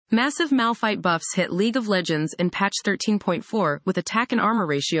Massive Malphite buffs hit League of Legends in patch 13.4 with attack and armor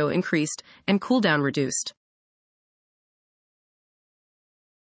ratio increased and cooldown reduced.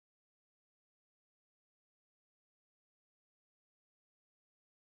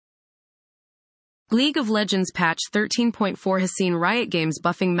 League of Legends patch 13.4 has seen Riot Games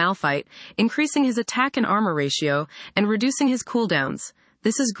buffing Malphite, increasing his attack and armor ratio, and reducing his cooldowns.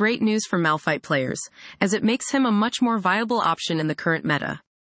 This is great news for Malphite players, as it makes him a much more viable option in the current meta.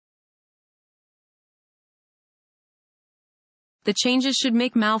 The changes should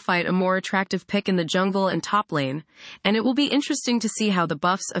make Malphite a more attractive pick in the jungle and top lane, and it will be interesting to see how the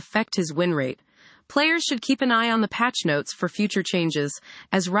buffs affect his win rate. Players should keep an eye on the patch notes for future changes,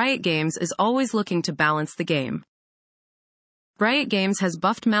 as Riot Games is always looking to balance the game. Riot Games has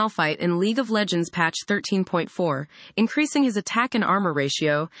buffed Malphite in League of Legends patch 13.4, increasing his attack and armor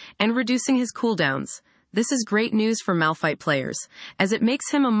ratio, and reducing his cooldowns. This is great news for Malphite players, as it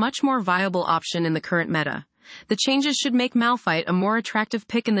makes him a much more viable option in the current meta. The changes should make Malphite a more attractive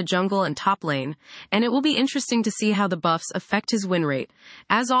pick in the jungle and top lane, and it will be interesting to see how the buffs affect his win rate.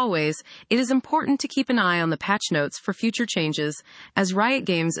 As always, it is important to keep an eye on the patch notes for future changes, as Riot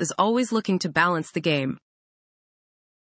Games is always looking to balance the game.